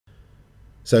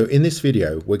So in this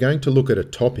video, we're going to look at a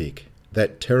topic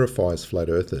that terrifies flat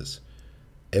earthers.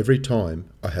 Every time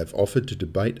I have offered to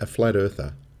debate a flat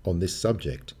earther on this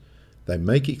subject, they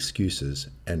make excuses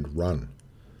and run.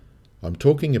 I'm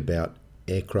talking about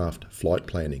aircraft flight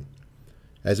planning.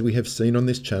 As we have seen on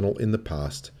this channel in the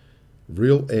past,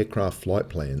 real aircraft flight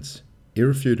plans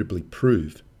irrefutably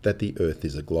prove that the Earth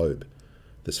is a globe.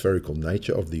 The spherical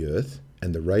nature of the Earth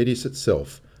and the radius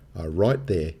itself are right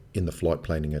there in the flight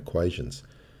planning equations,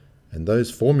 and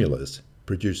those formulas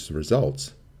produce the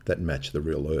results that match the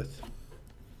real Earth.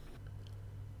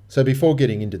 So before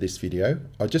getting into this video,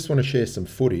 I just want to share some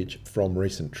footage from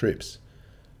recent trips.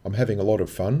 I'm having a lot of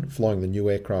fun flying the new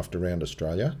aircraft around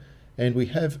Australia, and we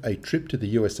have a trip to the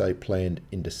USA planned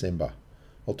in December.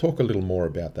 I'll talk a little more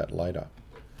about that later.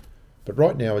 But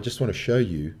right now I just want to show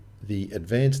you the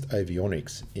advanced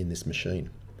avionics in this machine.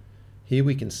 Here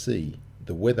we can see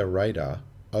the weather radar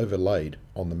overlaid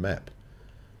on the map.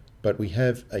 But we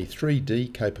have a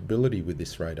 3D capability with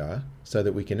this radar so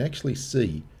that we can actually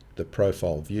see the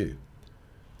profile view.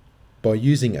 By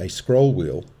using a scroll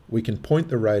wheel, we can point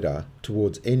the radar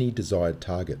towards any desired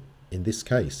target, in this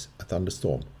case a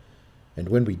thunderstorm. And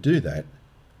when we do that,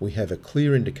 we have a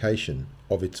clear indication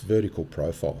of its vertical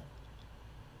profile.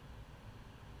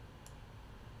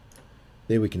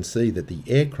 There we can see that the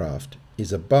aircraft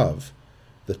is above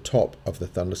the top of the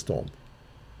thunderstorm.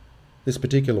 This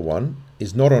particular one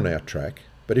is not on our track,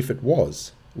 but if it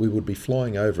was, we would be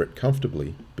flying over it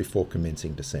comfortably before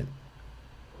commencing descent.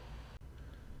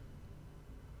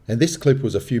 And this clip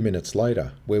was a few minutes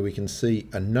later, where we can see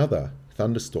another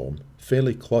thunderstorm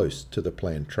fairly close to the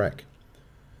planned track.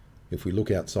 If we look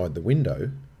outside the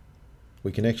window,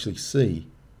 we can actually see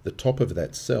the top of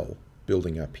that cell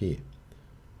building up here.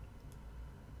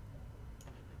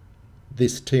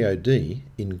 This TOD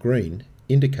in green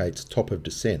indicates top of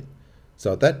descent.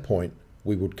 So at that point,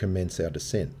 we would commence our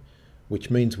descent,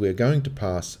 which means we're going to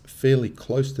pass fairly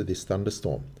close to this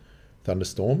thunderstorm.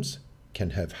 Thunderstorms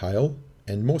can have hail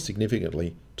and, more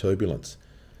significantly, turbulence.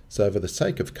 So for the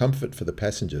sake of comfort for the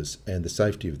passengers and the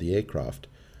safety of the aircraft,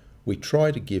 we try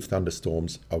to give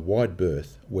thunderstorms a wide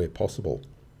berth where possible.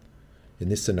 In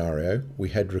this scenario, we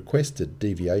had requested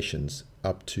deviations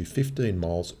up to 15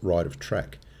 miles right of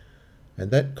track, and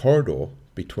that corridor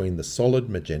between the solid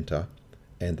magenta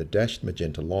and the dashed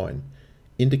magenta line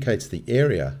indicates the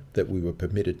area that we were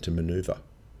permitted to maneuver.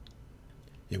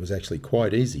 It was actually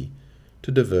quite easy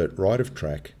to divert right of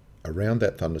track around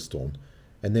that thunderstorm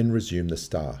and then resume the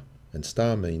star, and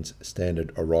star means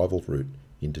standard arrival route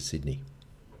into Sydney.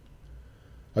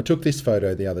 I took this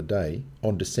photo the other day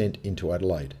on descent into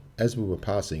Adelaide as we were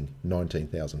passing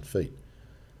 19,000 feet.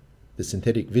 The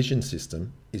synthetic vision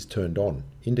system is turned on,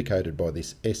 indicated by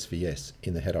this SVS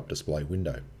in the head-up display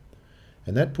window.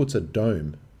 And that puts a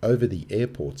dome over the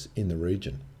airports in the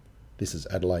region. This is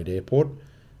Adelaide Airport,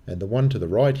 and the one to the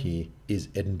right here is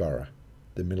Edinburgh,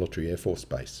 the military air force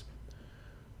base.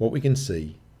 What we can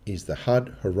see is the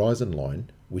HUD horizon line,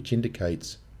 which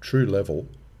indicates true level,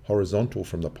 horizontal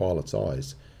from the pilot's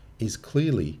eyes, is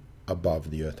clearly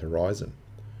above the Earth horizon.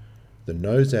 The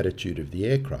nose attitude of the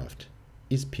aircraft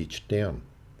is pitched down.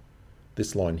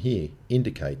 This line here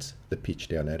indicates the pitch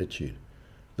down attitude.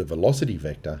 The velocity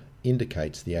vector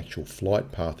indicates the actual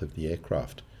flight path of the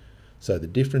aircraft. So the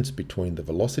difference between the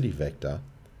velocity vector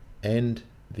and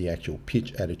the actual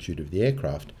pitch attitude of the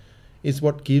aircraft is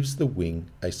what gives the wing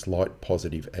a slight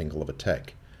positive angle of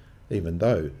attack, even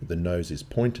though the nose is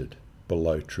pointed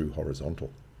below true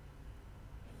horizontal.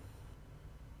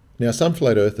 Now, some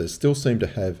flat earthers still seem to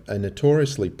have a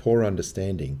notoriously poor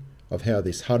understanding of how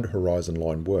this HUD horizon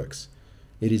line works.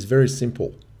 It is very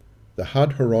simple. The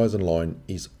HUD horizon line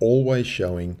is always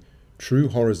showing true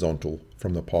horizontal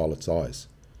from the pilot's eyes.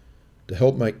 To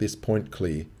help make this point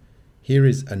clear, here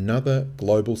is another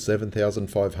Global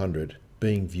 7500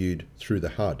 being viewed through the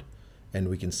HUD, and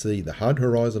we can see the HUD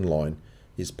horizon line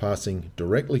is passing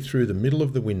directly through the middle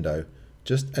of the window,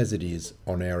 just as it is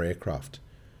on our aircraft.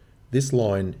 This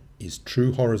line is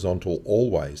true horizontal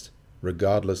always,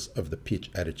 regardless of the pitch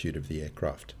attitude of the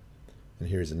aircraft. And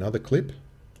here is another clip.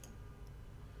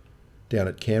 Down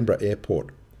at Canberra Airport,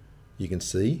 you can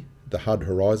see the HUD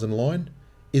horizon line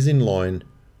is in line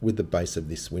with the base of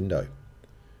this window.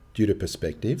 Due to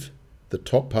perspective, the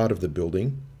top part of the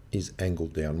building is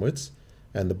angled downwards,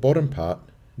 and the bottom part,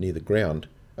 near the ground,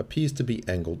 appears to be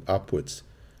angled upwards.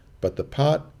 But the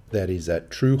part that is at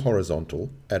true horizontal,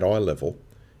 at eye level,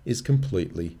 is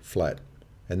completely flat,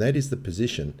 and that is the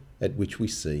position at which we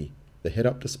see the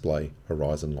head-up display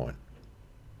horizon line.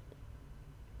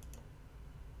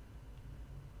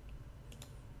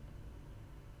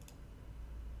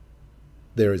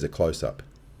 There is a close-up.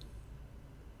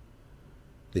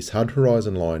 This HUD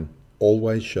horizon line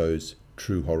always shows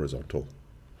true horizontal.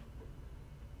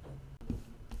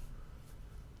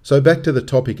 So back to the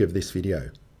topic of this video.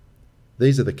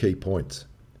 These are the key points.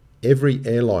 Every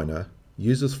airliner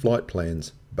uses flight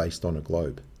plans based on a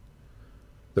globe.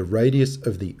 The radius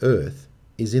of the Earth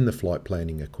is in the flight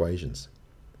planning equations.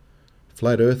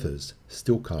 Flat earthers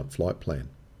still can't flight plan.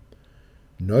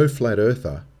 No flat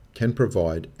earther can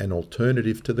provide an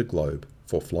alternative to the globe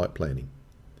for flight planning.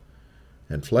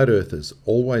 And flat earthers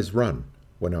always run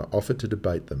when I offer to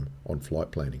debate them on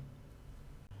flight planning.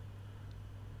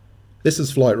 This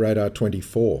is Flight Radar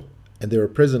 24, and there are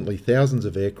presently thousands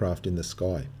of aircraft in the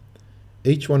sky.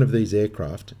 Each one of these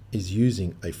aircraft is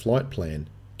using a flight plan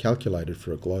calculated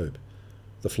for a globe.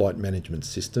 The flight management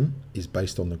system is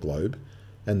based on the globe,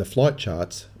 and the flight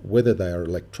charts, whether they are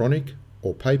electronic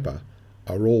or paper,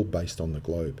 are all based on the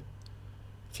globe.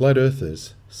 Flat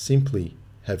earthers simply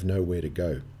have nowhere to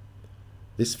go.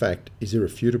 This fact is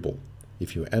irrefutable.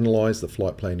 If you analyse the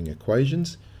flight planning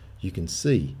equations, you can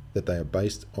see that they are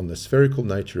based on the spherical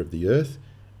nature of the Earth,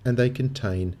 and they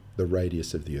contain the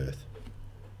radius of the Earth.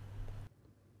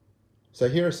 So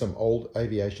here are some old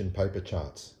aviation paper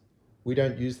charts. We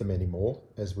don't use them anymore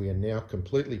as we are now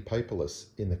completely paperless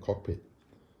in the cockpit.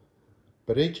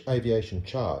 But each aviation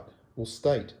chart will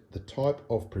state the type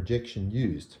of projection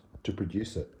used to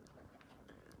produce it.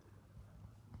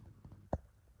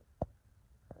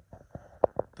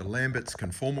 The Lambert's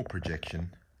conformal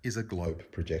projection is a globe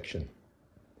projection.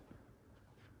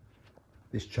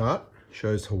 This chart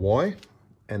shows Hawaii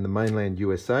and the mainland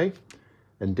USA,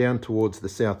 and down towards the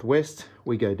southwest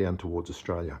we go down towards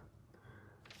Australia.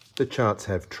 The charts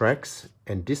have tracks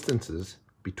and distances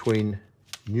between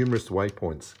numerous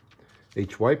waypoints.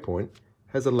 Each waypoint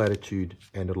has a latitude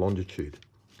and a longitude.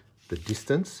 The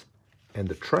distance and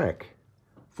the track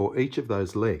for each of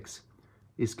those legs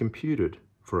is computed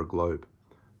for a globe.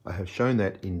 I have shown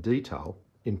that in detail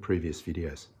in previous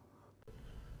videos.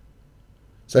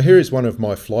 So here is one of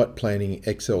my flight planning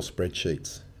Excel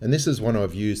spreadsheets, and this is one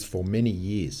I've used for many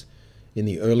years. In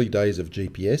the early days of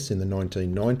GPS in the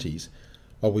 1990s,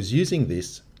 I was using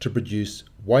this to produce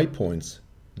waypoints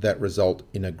that result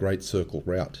in a great circle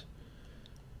route.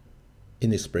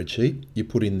 In this spreadsheet, you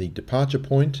put in the departure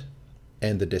point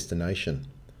and the destination,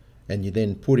 and you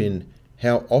then put in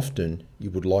how often you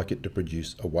would like it to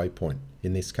produce a waypoint.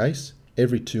 In this case,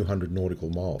 every 200 nautical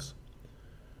miles.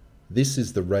 This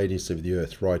is the radius of the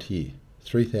Earth right here,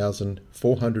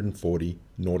 3,440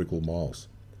 nautical miles.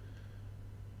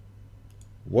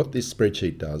 What this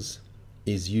spreadsheet does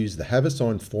is use the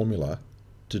Haversine formula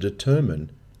to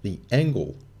determine the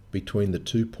angle between the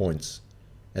 2 points,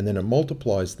 and then it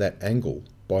multiplies that angle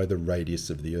by the radius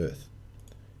of the Earth.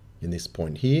 In this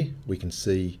point here, we can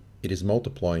see it is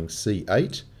multiplying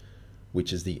C8,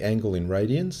 which is the angle in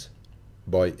radians,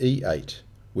 by E8,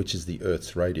 which is the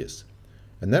Earth's radius,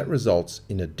 and that results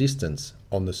in a distance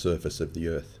on the surface of the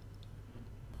Earth.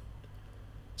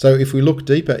 So if we look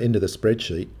deeper into the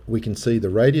spreadsheet, we can see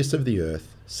the radius of the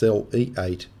Earth, cell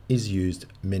E8, is used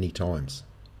many times.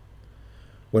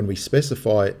 When we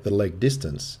specify the leg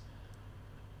distance,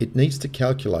 it needs to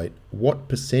calculate what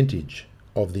percentage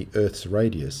of the Earth's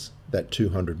radius that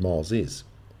 200 miles is,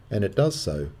 and it does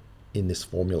so in this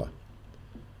formula.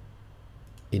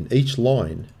 In each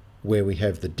line where we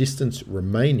have the distance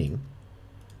remaining,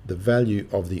 the value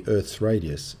of the Earth's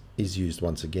radius is used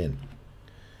once again.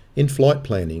 In flight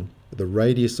planning, the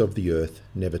radius of the Earth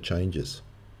never changes.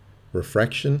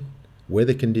 Refraction,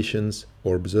 weather conditions,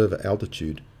 or observer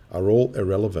altitude are all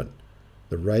irrelevant.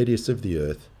 The radius of the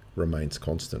Earth remains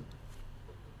constant.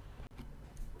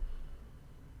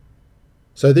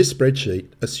 So this spreadsheet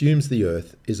assumes the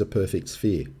Earth is a perfect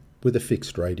sphere with a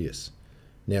fixed radius.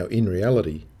 Now in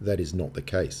reality, that is not the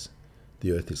case.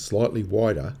 The Earth is slightly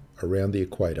wider around the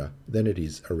equator than it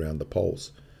is around the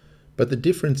poles, but the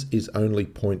difference is only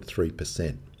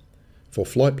 0.3%. For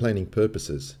flight planning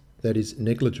purposes, that is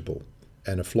negligible,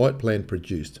 and a flight plan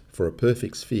produced for a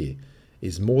perfect sphere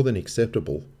is more than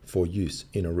acceptable for use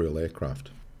in a real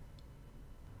aircraft.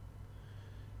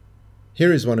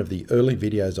 Here is one of the early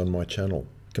videos on my channel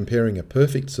comparing a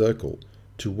perfect circle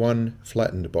to one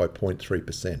flattened by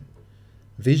 0.3%.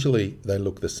 Visually, they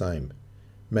look the same.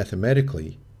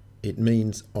 Mathematically, it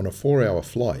means on a 4-hour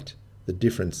flight, the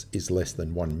difference is less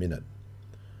than 1 minute.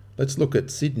 Let's look at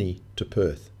Sydney to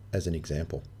Perth as an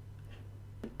example.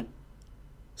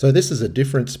 So this is a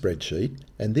different spreadsheet,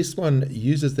 and this one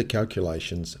uses the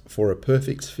calculations for a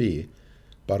perfect sphere,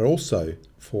 but also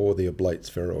for the oblate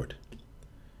spheroid.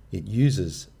 It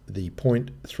uses the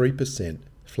 0.3%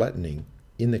 flattening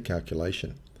in the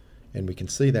calculation, and we can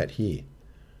see that here.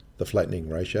 the flattening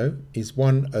ratio, is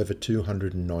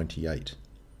 1/298.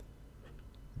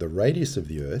 The radius of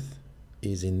the Earth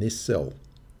is in this cell,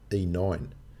 E9,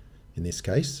 in this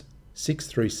case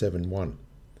 6371.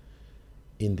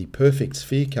 In the perfect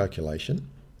sphere calculation,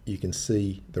 you can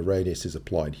see the radius is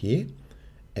applied here,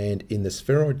 and in the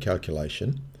spheroid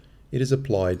calculation, it is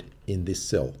applied in this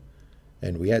cell,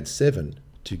 and we add 7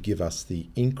 to give us the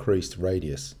increased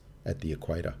radius at the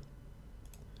equator.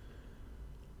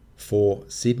 For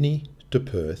Sydney to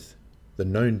Perth, the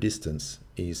known distance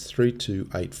is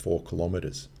 3284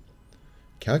 kilometres.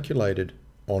 Calculated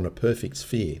on a perfect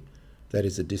sphere, that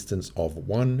is a distance of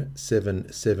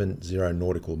 1770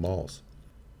 nautical miles.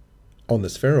 On the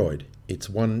spheroid, it's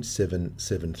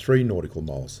 1773 nautical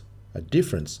miles, a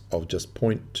difference of just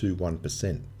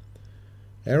 0.21%.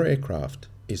 Our aircraft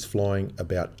is flying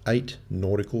about 8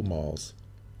 nautical miles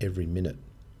every minute.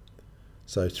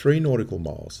 So 3 nautical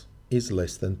miles is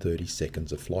less than 30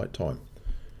 seconds of flight time.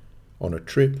 On a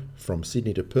trip from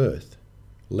Sydney to Perth,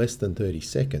 less than 30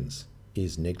 seconds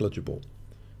is negligible.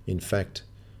 In fact,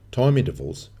 time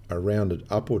intervals are rounded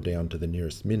up or down to the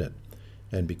nearest minute,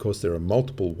 and because there are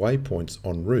multiple waypoints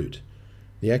en route,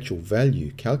 the actual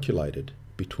value calculated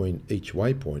between each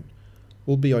waypoint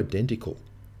will be identical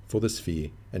for the sphere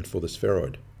and for the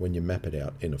spheroid when you map it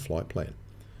out in a flight plan.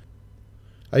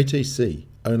 ATC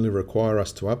only require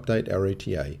us to update our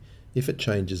ETA if it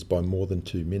changes by more than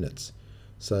 2 minutes.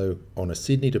 So on a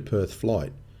Sydney to Perth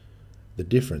flight, the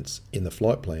difference in the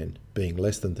flight plan being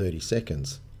less than 30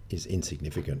 seconds is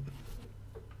insignificant.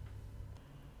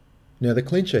 Now the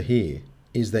clincher here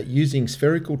is that using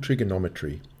spherical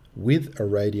trigonometry with a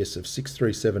radius of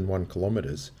 6371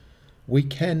 kilometres, we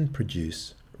can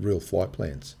produce real flight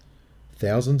plans.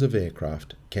 Thousands of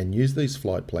aircraft can use these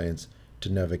flight plans to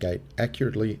navigate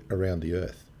accurately around the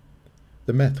Earth.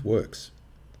 The math works.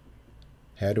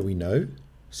 How do we know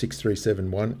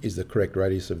 6371 is the correct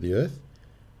radius of the Earth?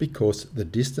 Because the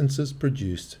distances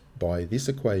produced by this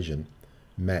equation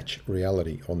match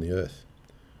reality on the Earth.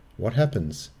 What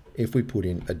happens if we put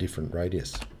in a different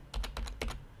radius?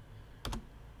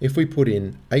 If we put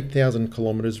in 8,000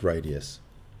 kilometres radius,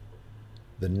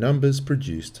 the numbers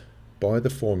produced by the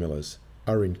formulas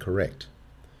are incorrect.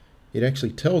 It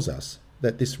actually tells us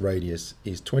that this radius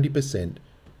is 20%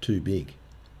 too big.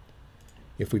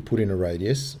 If we put in a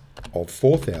radius of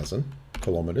 4,000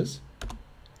 kilometres,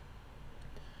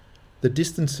 the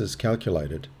distances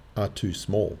calculated are too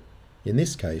small. In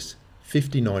this case,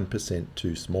 59%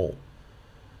 too small.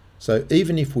 So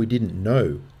even if we didn't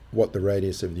know what the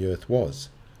radius of the Earth was,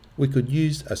 we could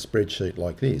use a spreadsheet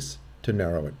like this to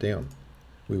narrow it down.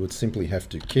 We would simply have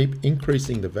to keep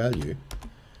increasing the value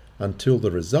until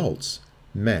the results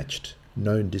matched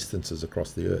known distances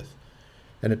across the Earth.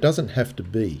 And it doesn't have to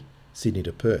be Sydney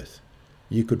to Perth.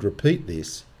 You could repeat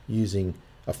this using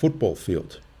a football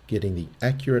field, getting the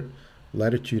accurate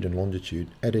latitude and longitude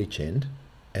at each end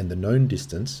and the known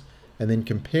distance, and then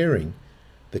comparing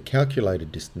the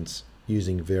calculated distance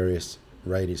using various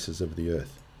radiuses of the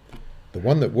Earth. The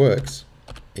one that works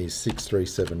is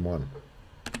 6371.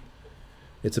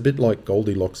 It's a bit like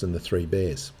Goldilocks and the Three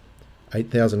Bears.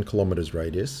 8,000 kilometres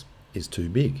radius is too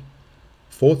big.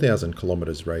 4,000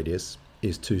 kilometres radius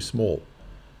is too small,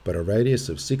 but a radius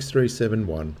of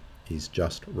 6371 is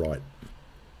just right.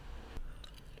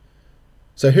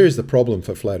 So here's the problem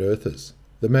for flat earthers.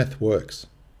 The math works.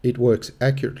 It works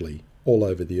accurately all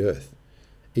over the Earth.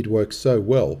 It works so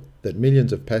well that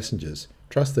millions of passengers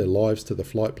trust their lives to the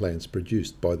flight plans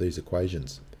produced by these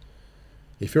equations.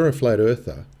 If you're a flat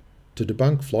earther, to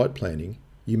debunk flight planning,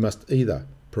 you must either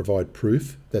provide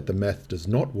proof that the math does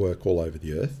not work all over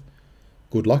the Earth,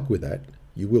 good luck with that,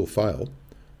 you will fail,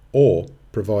 or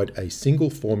provide a single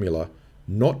formula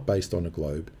not based on a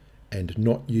globe and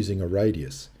not using a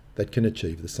radius that can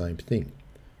achieve the same thing.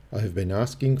 I have been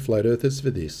asking flat earthers for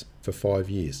this for 5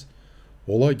 years.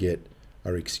 All I get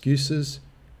are excuses,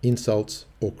 insults,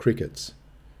 or crickets.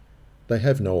 They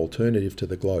have no alternative to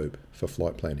the globe for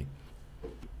flight planning.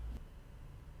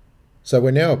 So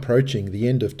we're now approaching the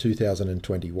end of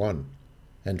 2021,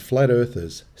 and flat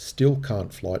earthers still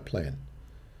can't flight plan.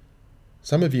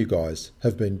 Some of you guys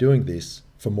have been doing this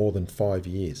for more than 5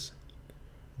 years.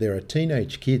 There are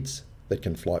teenage kids that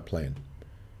can flight plan.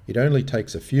 It only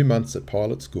takes a few months at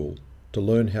pilot school to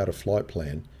learn how to flight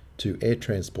plan to air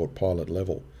transport pilot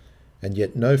level, and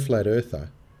yet no flat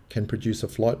earther can produce a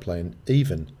flight plan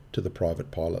even to the private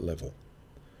pilot level.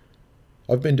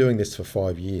 I've been doing this for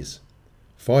 5 years.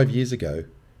 5 years ago,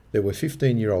 there were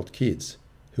 15-year-old kids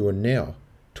who are now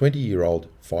 20-year-old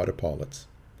fighter pilots.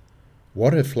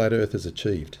 What have flat earthers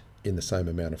achieved in the same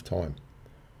amount of time?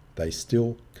 They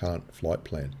still can't flight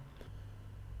plan.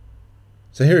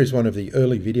 So here is one of the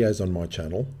early videos on my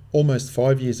channel. Almost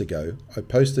 5 years ago, I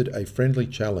posted a friendly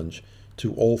challenge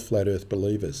to all flat earth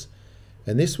believers,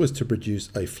 and this was to produce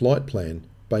a flight plan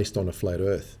based on a flat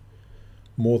earth.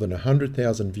 More than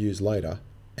 100,000 views later,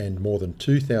 and more than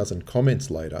 2,000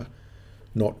 comments later,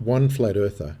 not one flat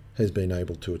earther has been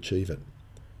able to achieve it.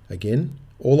 Again,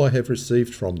 all I have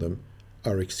received from them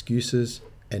are excuses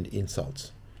and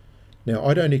insults. Now,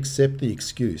 I don't accept the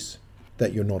excuse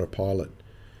that you're not a pilot,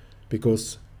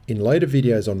 because in later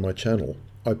videos on my channel,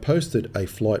 I posted a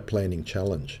flight planning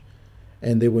challenge,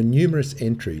 and there were numerous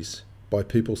entries by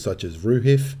people such as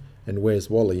Ruhif and Where's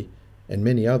Wally and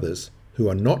many others who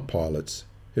are not pilots,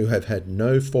 who have had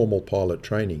no formal pilot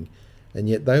training, and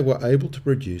yet they were able to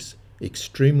produce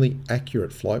extremely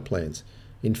accurate flight plans.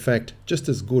 In fact, just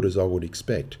as good as I would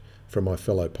expect from my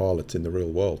fellow pilots in the real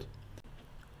world.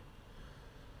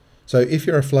 So if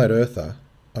you're a flat earther,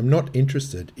 I'm not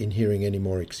interested in hearing any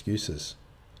more excuses.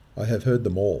 I have heard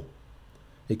them all.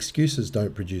 Excuses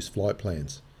don't produce flight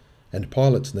plans, and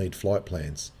pilots need flight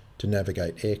plans to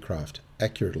navigate aircraft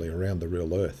accurately around the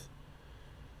real Earth.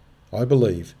 I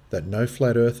believe that no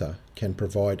flat earther can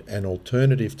provide an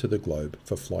alternative to the globe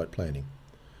for flight planning.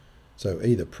 So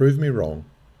either prove me wrong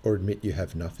or admit you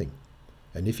have nothing.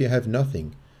 And if you have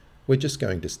nothing, we're just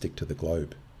going to stick to the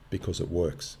globe because it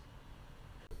works.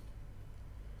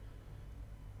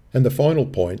 And the final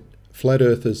point, flat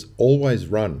earthers always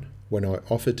run when I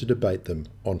offer to debate them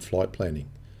on flight planning.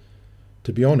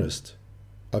 To be honest,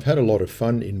 I've had a lot of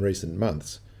fun in recent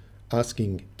months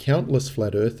asking countless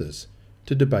flat earthers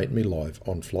to debate me live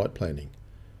on flight planning.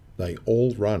 They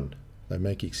all run. They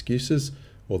make excuses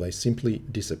or they simply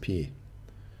disappear.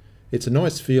 It's a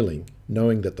nice feeling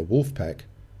knowing that the wolf pack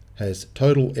has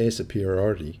total air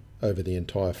superiority over the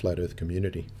entire flat earth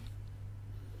community.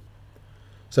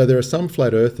 So there are some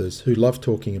flat earthers who love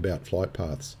talking about flight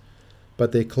paths,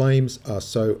 but their claims are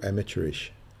so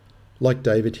amateurish. Like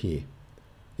David here,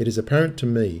 it is apparent to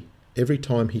me every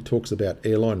time he talks about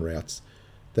airline routes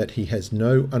that he has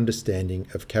no understanding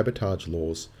of cabotage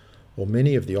laws or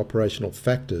many of the operational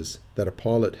factors that a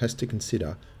pilot has to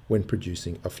consider when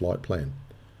producing a flight plan.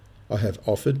 I have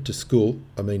offered to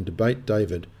debate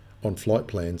David on flight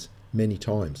plans many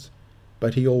times,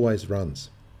 but he always runs.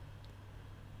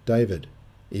 David,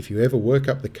 if you ever work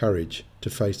up the courage to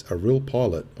face a real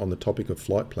pilot on the topic of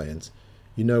flight plans,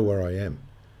 you know where I am.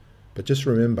 But just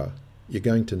remember, you're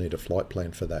going to need a flight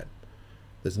plan for that.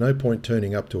 There's no point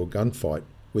turning up to a gunfight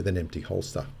with an empty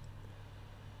holster.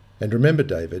 And remember,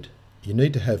 David, you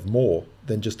need to have more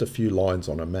than just a few lines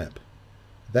on a map.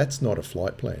 That's not a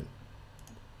flight plan.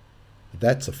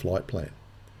 That's a flight plan.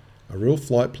 A real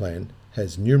flight plan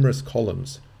has numerous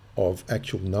columns of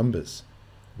actual numbers,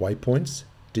 waypoints,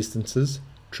 distances,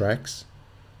 tracks,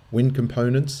 wind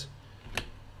components,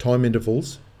 time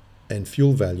intervals, and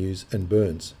fuel values and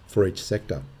burns for each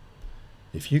sector.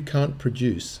 If you can't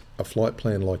produce a flight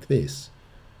plan like this,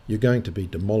 you're going to be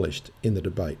demolished in the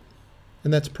debate.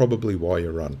 And that's probably why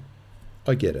you run.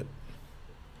 I get it.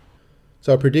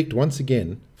 So I predict once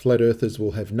again, flat earthers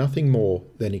will have nothing more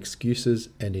than excuses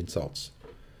and insults.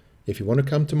 If you want to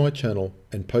come to my channel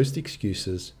and post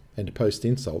excuses and post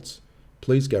insults,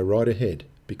 please go right ahead,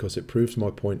 because it proves my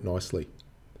point nicely.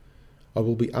 I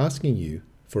will be asking you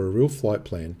for a real flight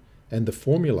plan and the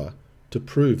formula to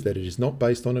prove that it is not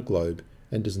based on a globe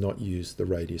and does not use the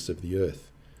radius of the Earth.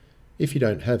 If you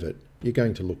don't have it, you're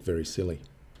going to look very silly.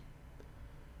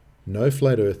 No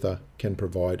flat earther can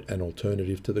provide an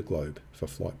alternative to the globe for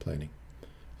flight planning.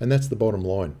 And that's the bottom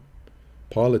line.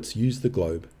 Pilots use the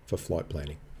globe for flight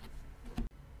planning.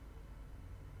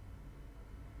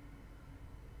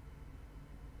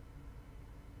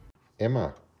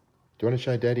 Emma, do you want to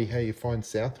show Daddy how you find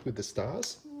south with the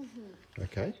stars? Mm-hmm.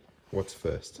 Okay, what's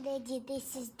first? Daddy,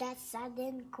 this is the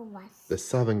Southern Cross. The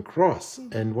Southern Cross.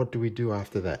 Mm-hmm. And what do we do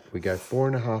after that? We go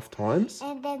 4.5 times.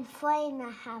 And then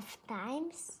 4.5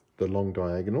 times. The long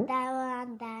diagonal. The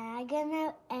long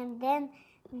diagonal, and then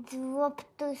drop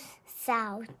to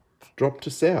south. Drop to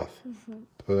south. Mm-hmm.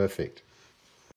 Perfect.